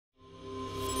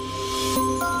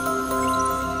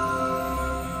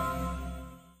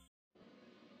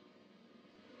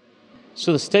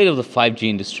So the state of the 5G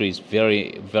industry is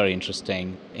very, very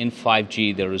interesting. In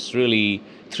 5G, there is really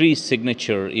three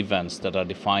signature events that are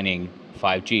defining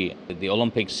 5G. The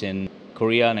Olympics in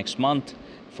Korea next month,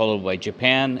 followed by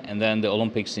Japan, and then the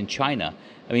Olympics in China.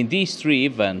 I mean, these three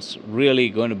events really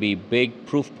going to be big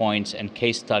proof points and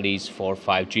case studies for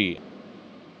 5G.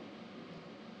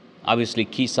 Obviously,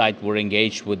 Keysight, we're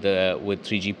engaged with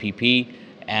 3GPP,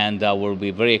 and we'll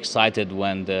be very excited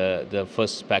when the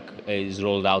first spec is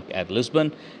rolled out at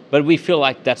Lisbon. But we feel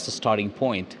like that's the starting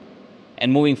point.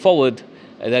 And moving forward,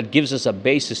 that gives us a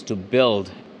basis to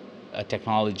build a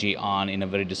technology on in a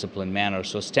very disciplined manner.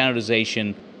 So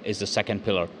standardization is the second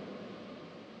pillar.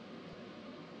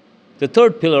 The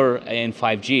third pillar in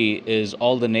 5G is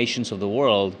all the nations of the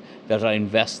world that are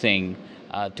investing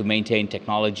to maintain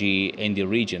technology in the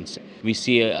regions. We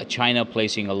see China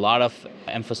placing a lot of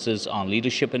emphasis on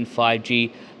leadership in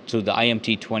 5G through the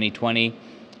IMT 2020.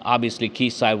 Obviously,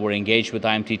 Keysight, we're engaged with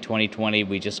IMT 2020.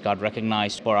 We just got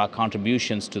recognized for our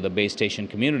contributions to the base station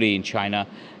community in China.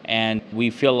 And we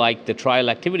feel like the trial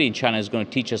activity in China is going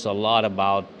to teach us a lot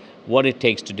about what it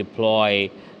takes to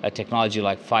deploy a technology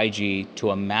like 5G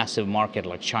to a massive market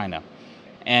like China.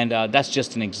 And that's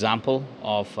just an example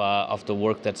of the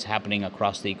work that's happening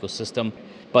across the ecosystem.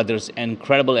 But there's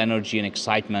incredible energy and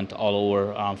excitement all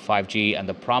over 5G, and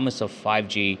the promise of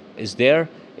 5G is there.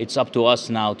 It's up to us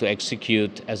now to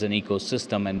execute as an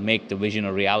ecosystem and make the vision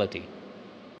a reality.